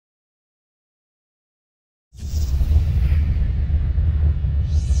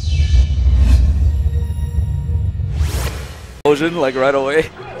explosion like right away.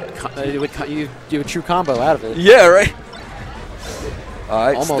 You do a true combo out of it. Yeah, right. All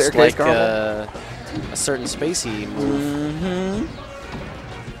right, almost like a certain spacey move.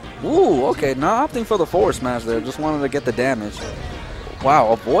 Mm-hmm. Ooh, okay. Not opting for the forward smash there. Just wanted to get the damage.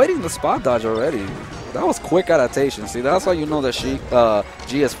 Wow, avoiding the spot dodge already. That was quick adaptation. See, that's how you know that Sheik,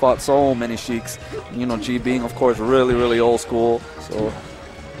 G has fought so many Sheiks. You know, G being, of course, really, really old school. So,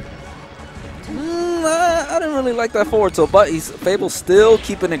 I didn't really like that forward tilt, but Fable's still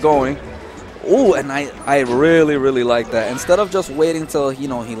keeping it going. Ooh, and I really, really like that. Instead of just waiting till, you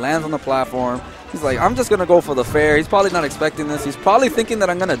know, he lands on the platform, he's like, I'm just going to go for the fair. He's probably not expecting this. He's probably thinking that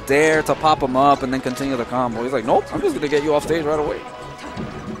I'm going to dare to pop him up and then continue the combo. He's like, nope, I'm just going to get you off stage right away.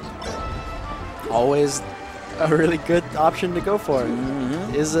 Always a really good option to go for.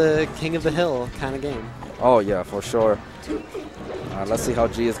 Is a King of the Hill kind of game. Oh, yeah, for sure. Let's see how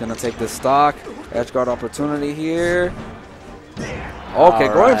G is going to take this stock. Edge guard opportunity here. Okay,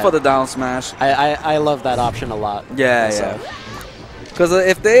 going for the down smash. I love that option a lot. Yeah. Because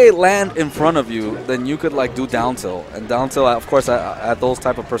if they land in front of you, then you could like do down tilt. And down tilt, of course, at those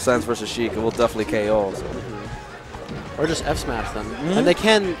type of percents versus Sheik, it will definitely KO. So. Or just F smash them. And they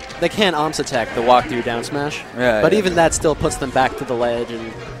can OMS attack the walk through down smash. Yeah, but even that still puts them back to the ledge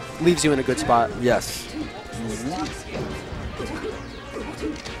and leaves you in a good spot. Yes.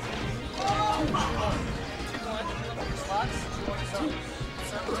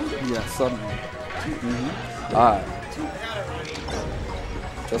 Yeah, suddenly. All right.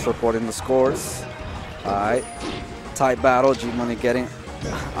 Just reporting the scores. All right. Tight battle. G Money getting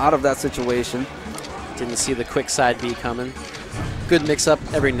out of that situation. Didn't see the quick side B coming. Good mix-up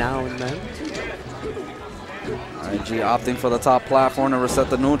every now and then. All right, G opting for the top platform to reset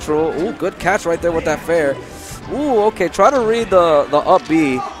the neutral. Ooh, good catch right there with that fair. Ooh, okay. Try to read the up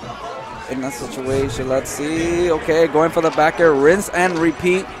B in that situation. Let's see. Okay, going for the back air. Rinse and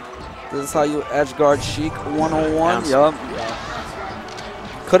repeat. This is how you edge guard Sheik 101. Yup.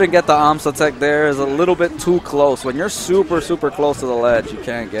 Couldn't get the OMS attack there. It's a little bit too close. When you're super, super close to the ledge, you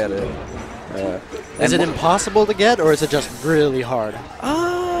can't get it. Is it impossible to get, or is it just really hard?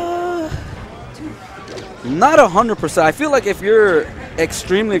 Not 100%. I feel like if you're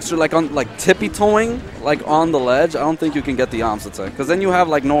extremely like tippy toeing like on the ledge, I don't think you can get the OMS attack because then you have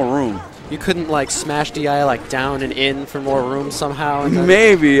like no room. You couldn't like smash DI like down and in for more room somehow. And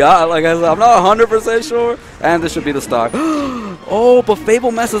maybe. Like I said, I'm not 100% sure. And this should be the stock. Oh, but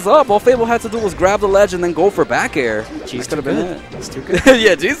Fable messes up. All Fable had to do was grab the ledge and then go for back air. G's could have been it. It's too good.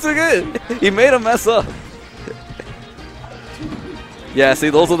 Yeah, G's too good. He made him mess up. Yeah, see,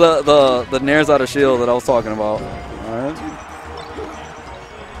 those are the nairs out of shield that I was talking about. All right.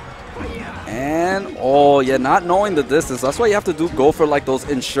 And, oh, yeah, not knowing the distance. That's why you have to go for, like, those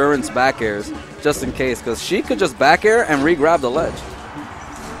insurance back airs, just in case. Because she could just back air and re-grab the ledge.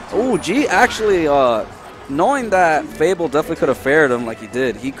 Oh, G actually, knowing that Fable definitely could have fared him like he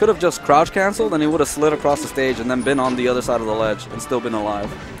did, he could have just crouch canceled and he would have slid across the stage and then been on the other side of the ledge and still been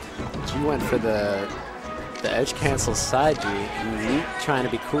alive. G went for the edge cancel side B, trying to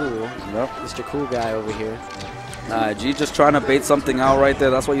be cool. Yep. Mr. Cool Guy over here. G just trying to bait something out right there.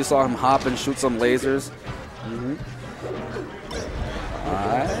 That's why you saw him hop and shoot some lasers. All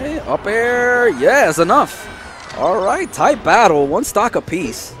right, up air. Yes, enough. All right, tight battle. One stock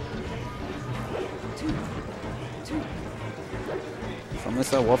apiece. Somebody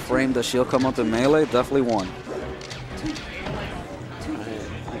said, what frame does Shield come up in melee? Definitely one.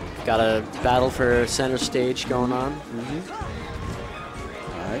 Got a battle for center stage going on.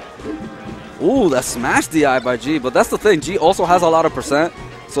 All right. Ooh, that smash DI by G, but that's the thing. G also has a lot of percent,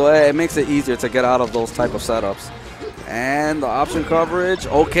 so it makes it easier to get out of those type of setups. And the option coverage.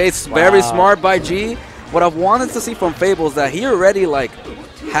 Okay, it's very smart by G. What I've wanted to see from Fable is that he already like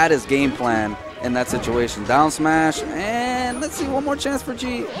had his game plan in that situation. Down smash, and let's see, one more chance for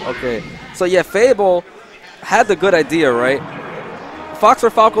G. Okay, so yeah, Fable had the good idea, right? Fox or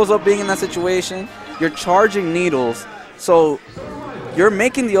Falco's up being in that situation. You're charging needles, so you're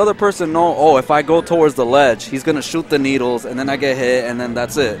making the other person know, oh, if I go towards the ledge, he's going to shoot the needles, and then I get hit, and then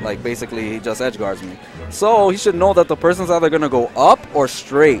that's it. Like, basically, he just edge guards me. So he should know that the person's either going to go up or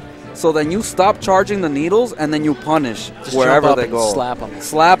straight. So then you stop charging the needles, and then you punish just wherever they go. Slap them.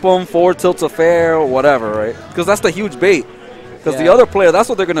 Slap them, forward tilt to fair, or whatever, right? Because that's the huge bait. Because the other player, that's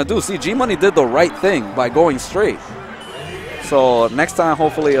what they're going to do. See, G-Money did the right thing by going straight. So next time,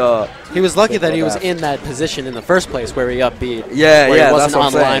 hopefully, he was lucky that he was in that position in the first place where he upbeat. Yeah, where he wasn't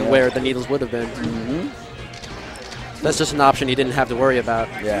that's what on line where the needles would have been. That's just an option he didn't have to worry about.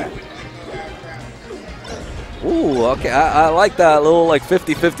 Yeah. Ooh, okay. I like that little like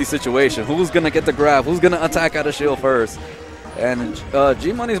 50-50 situation. Who's gonna get the grab? Who's gonna attack out of shield first? And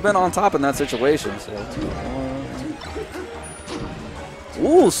G-Money's been on top in that situation. So.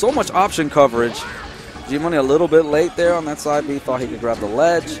 Ooh, so much option coverage. G-Money a little bit late there on that side B. Thought he could grab the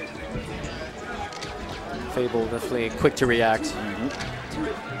ledge. Fable definitely quick to react.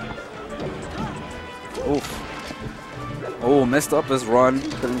 Oof. Oh, missed up his run.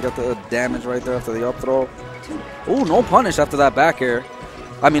 Couldn't get the damage right there after the up throw. Ooh, no punish after that back air.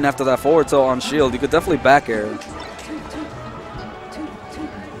 I mean, after that forward tilt on shield. You could definitely back air.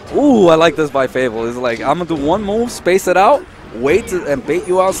 Ooh, I like this by Fable. He's like, I'm going to do one move, space it out, wait and bait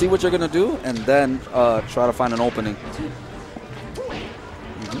you out, see what you're going to do, and then try to find an opening.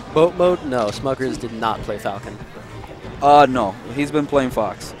 Boat mode? No, Smuggers did not play Falcon. No, he's been playing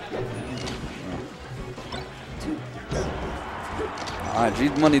Fox. Alright,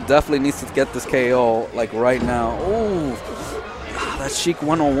 G-Money definitely needs to get this KO, like, right now. Ooh, that's Sheik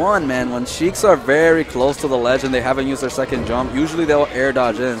 101, man. When Sheiks are very close to the ledge and they haven't used their second jump, usually they'll air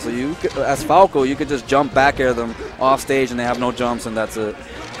dodge in. So you, as Falco, you could just jump back air them off stage and they have no jumps, and that's it.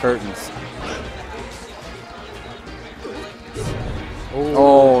 Curtains.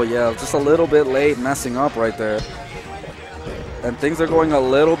 Oh, yeah, just a little bit late, messing up right there. And things are going a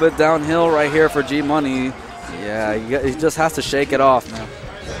little bit downhill right here for G-Money. Yeah, he just has to shake it off, man.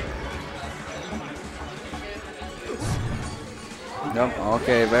 Yep,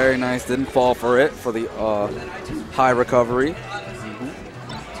 okay, very nice. Didn't fall for it for the high recovery.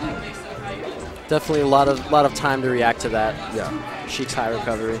 Definitely a lot of time to react to that. Yeah. Sheik's high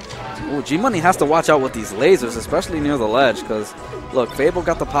recovery. Ooh, G-Money has to watch out with these lasers, especially near the ledge, because, look, Fable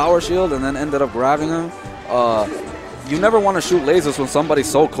got the power shield and then ended up grabbing him. You never want to shoot lasers when somebody's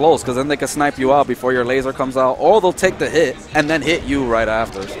so close, because then they can snipe you out before your laser comes out, or they'll take the hit and then hit you right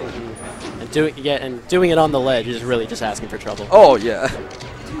after. And doing it on the ledge is really just asking for trouble. Oh, yeah.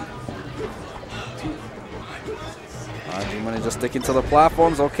 G-Money just sticking to the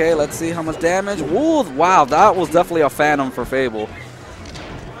platforms. Okay, let's see how much damage. Ooh, wow, that was definitely a phantom for Fable.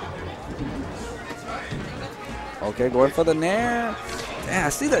 Okay, going for the nair. Yeah, I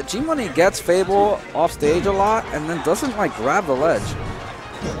see that G-Money gets Fable off stage a lot and then doesn't, like, grab the ledge.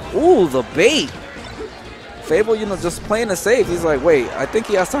 Ooh, the bait. Fable, you know, just playing it safe. He's like, wait, I think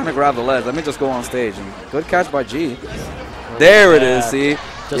he has time to grab the ledge. Let me just go on stage. And good catch by G. There it is, see?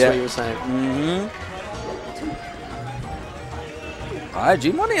 Just what you were saying. All right,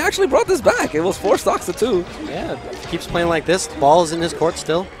 G-Money actually brought this back. It was 4 stocks to 2. Yeah, keeps playing like this. The ball is in his court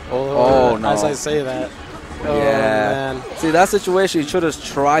still. Oh, no. As I say that. Oh, yeah. man. See, that situation, he should have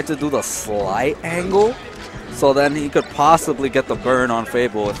tried to do the slight angle, so then he could possibly get the burn on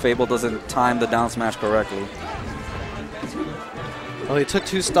Fable if Fable doesn't time the down smash correctly. Well, he took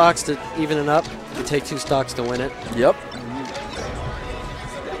 2 stocks to even it up. You take 2 stocks to win it. Yep.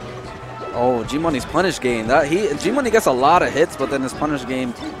 Oh, G-Money's punish game. G-Money gets a lot of hits, but then his punish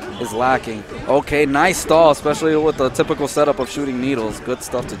game is lacking. Okay, nice stall, especially with the typical setup of shooting needles. Good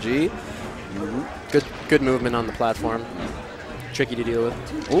stuff to G. Good movement on the platform. Tricky to deal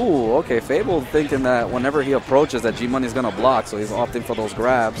with. Ooh, okay. Fable thinking that whenever he approaches that G-Money's going to block, so he's opting for those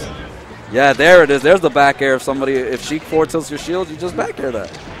grabs. Yeah, there it is. There's the back air. If Sheik forward tilts your shield, you just back air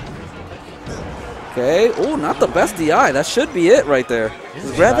that. Okay. Ooh, not the best DI. That should be it right there.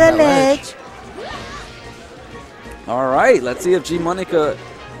 Just grab that ledge. All right. Let's see if G-Money could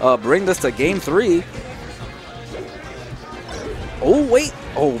bring this to game 3. Oh, wait.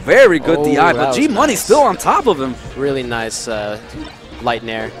 Oh, very good DI, but G-Money's nice. Still on top of him. Really nice light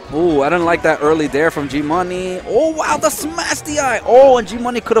nair. Ooh, I didn't like that early dare from G-Money. Oh, wow, the smash DI. Oh, and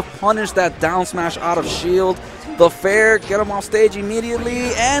G-Money could have punished that down smash out of shield. The fair, get him off stage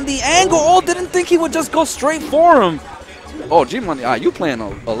immediately. And the angle. Oh, didn't think he would just go straight for him. Oh, G-Money, you playing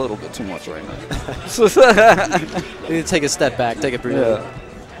a little bit too much right now. You need to take a step back, take a breather.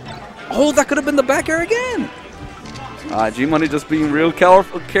 Yeah. Oh, that could have been the back air again. G-Money just being real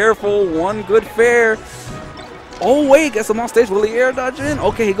careful. One good fair. Oh, wait, gets him on stage. Will he air dodge in?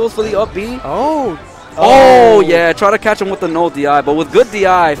 Okay, he goes for the up B. Oh, yeah, try to catch him with the no DI. But with good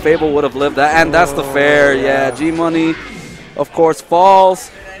DI, Fable would have lived that. And that's the fair. Yeah, G-Money, of course, falls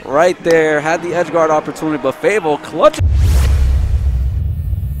right there. Had the edge guard opportunity, but Fable clutch.